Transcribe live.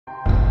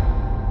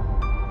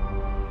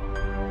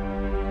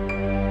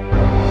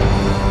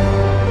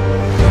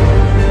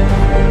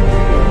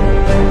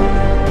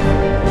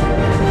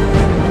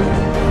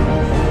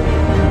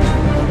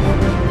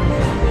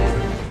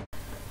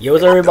Yo,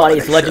 what's up everybody,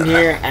 it's Legend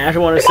here, and I just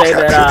want to say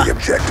that,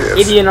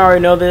 if you didn't already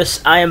know this,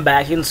 I am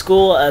back in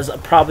school, as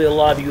probably a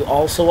lot of you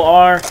also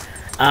are.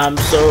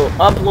 So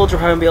uploads are probably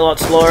going to be a lot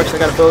slower, because I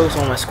got to focus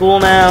on my school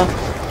now.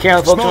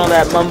 Can't focus on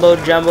that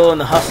mumbo-jumbo and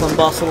the hustle and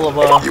bustle of,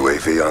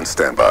 UAV on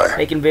standby.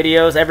 Making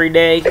videos every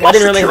day. Well, I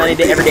didn't really make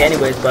any every day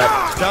anyways, but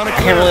I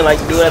can't really, like,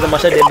 do it as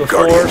much as I did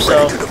before,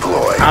 so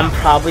I'm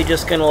probably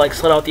just going to, like,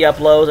 slow out the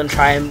uploads and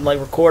try and, like,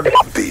 record a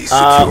bunch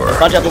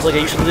of uploads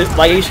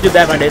like I used to do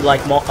back when I did,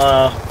 like,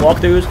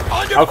 walkthroughs.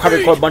 I'll probably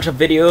record a bunch of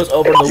videos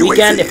over the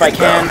weekend if I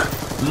can.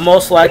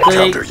 Most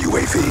likely,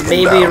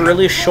 maybe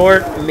really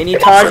short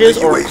mini-tages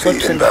or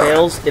clips and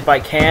fails if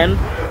I can,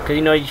 because,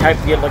 you know, you have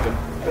to get, like,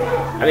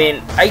 I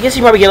mean, I guess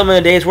you probably get them in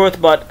a day's worth,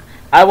 but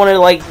I want to,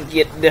 like,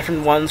 get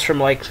different ones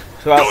from, like,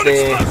 throughout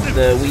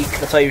the week.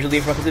 That's how I usually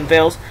do for clips and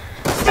fails.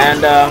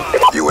 And,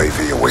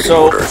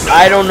 so,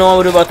 I don't know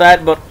what to do about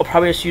that, but I'll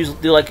probably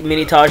just do, like,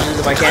 mini-tages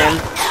if I can,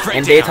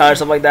 and day-tages,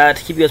 stuff like that,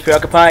 to keep you guys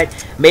preoccupied.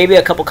 Maybe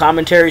a couple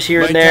commentaries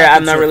here and there,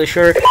 I'm not really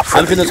sure.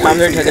 I'm doing this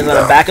commentary because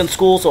I'm back in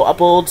school, so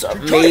uploads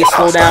may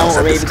slow down,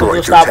 or maybe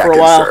will stop for a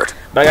while.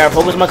 But I gotta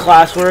focus on my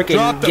classwork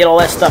and get all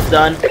that stuff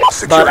done.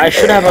 But I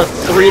should have a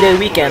 3-day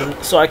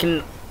weekend, so I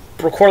can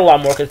record a lot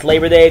more, because it's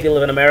Labor Day. If you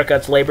live in America,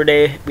 it's Labor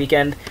Day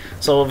weekend.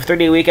 So, a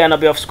 3-day weekend, I'll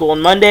be off school on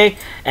Monday,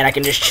 and I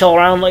can just chill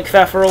around like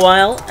that for a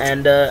while,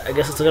 and I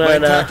guess it's gonna,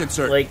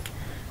 like,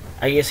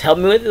 I guess help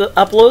me with the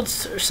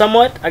uploads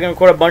somewhat. I can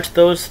record a bunch of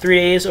those 3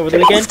 days over the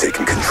weekend.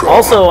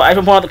 Also, I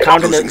just want to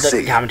point out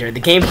the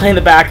gameplay in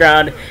the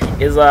background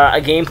is a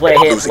gameplay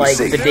I hit like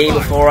the day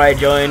before I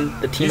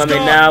joined the team I'm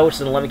in now, which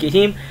is an 11K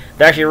team.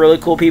 They're actually really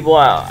cool people.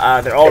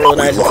 They're all really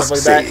nice and stuff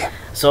like that.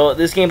 So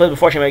this gameplay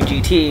before I my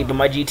GT, but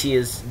my GT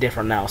is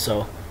different now,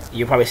 so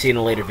you'll probably see it in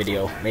a later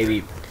video,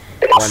 maybe.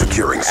 I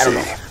don't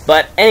know.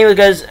 But anyway,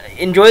 guys,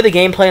 enjoy the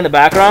gameplay in the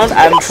background.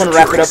 I'm just going to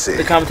wrap it up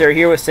the commentary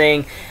here with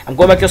saying I'm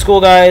going back to school,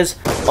 guys.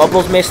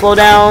 Uploads may slow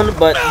down,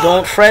 but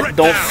don't fret,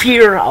 don't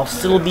fear. I'll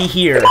still be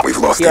here. See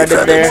what I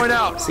did there?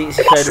 See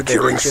what I did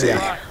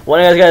there? Well,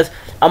 anyways, guys,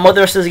 I'm let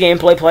the rest of this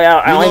gameplay play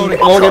out. I'm only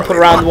going to put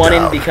round 1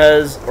 in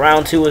because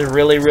round 2 was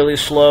really, really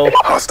slow.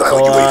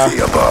 So,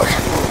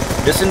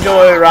 just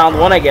enjoy round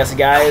 1, I guess,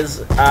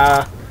 guys.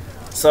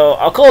 So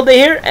I'll call it a day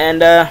here,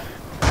 and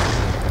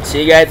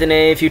see you guys in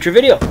a future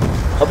video.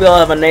 Hope you all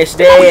have a nice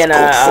day and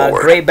a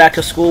great back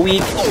to school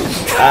week.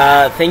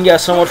 Thank you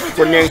guys so much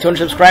for nearing 200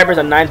 subscribers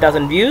and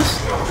 9,000 views.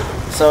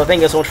 So thank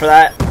you guys so much for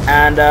that.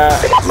 And I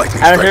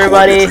don't know,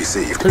 everybody. Please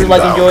leave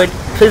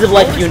a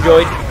like if you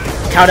enjoyed.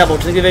 Count up on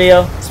the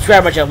video.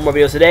 Subscribe to my channel for more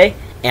videos today.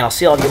 And I'll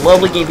see all of you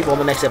lovely game people in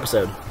the next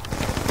episode.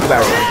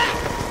 Goodbye, everyone.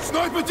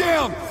 Sniper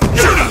down.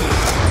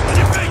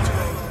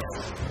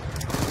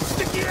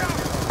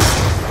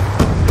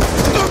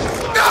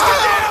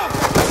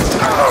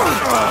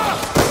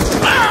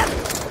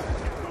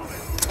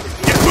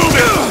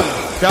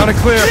 Down and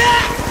clear.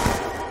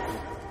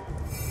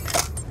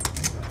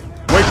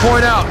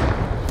 Waypoint out.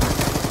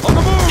 On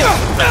the move.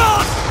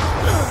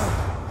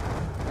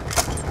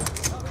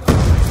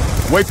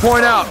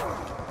 Waypoint out.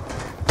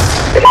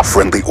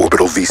 Friendly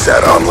orbital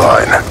VSAT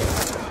online.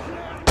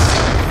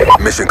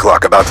 Mission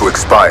clock about to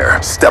expire.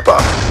 Step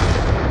up.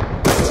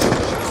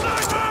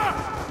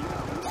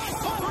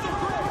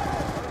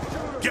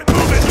 Get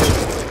moving.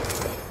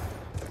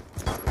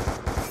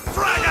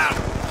 Frag out.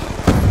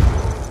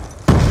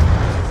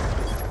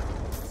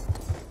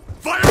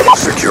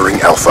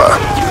 Securing Alpha.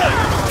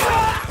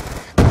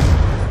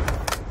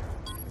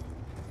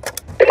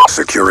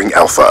 Securing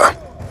Alpha.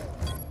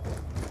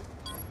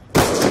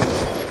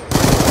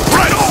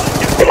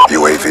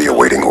 UAV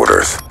awaiting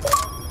orders.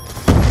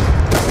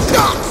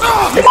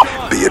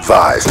 Be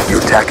advised,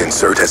 your TAC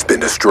insert has been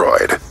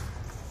destroyed.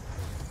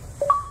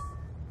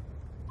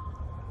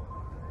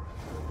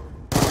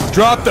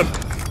 Drop them.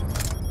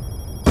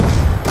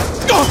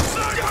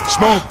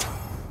 Smoked.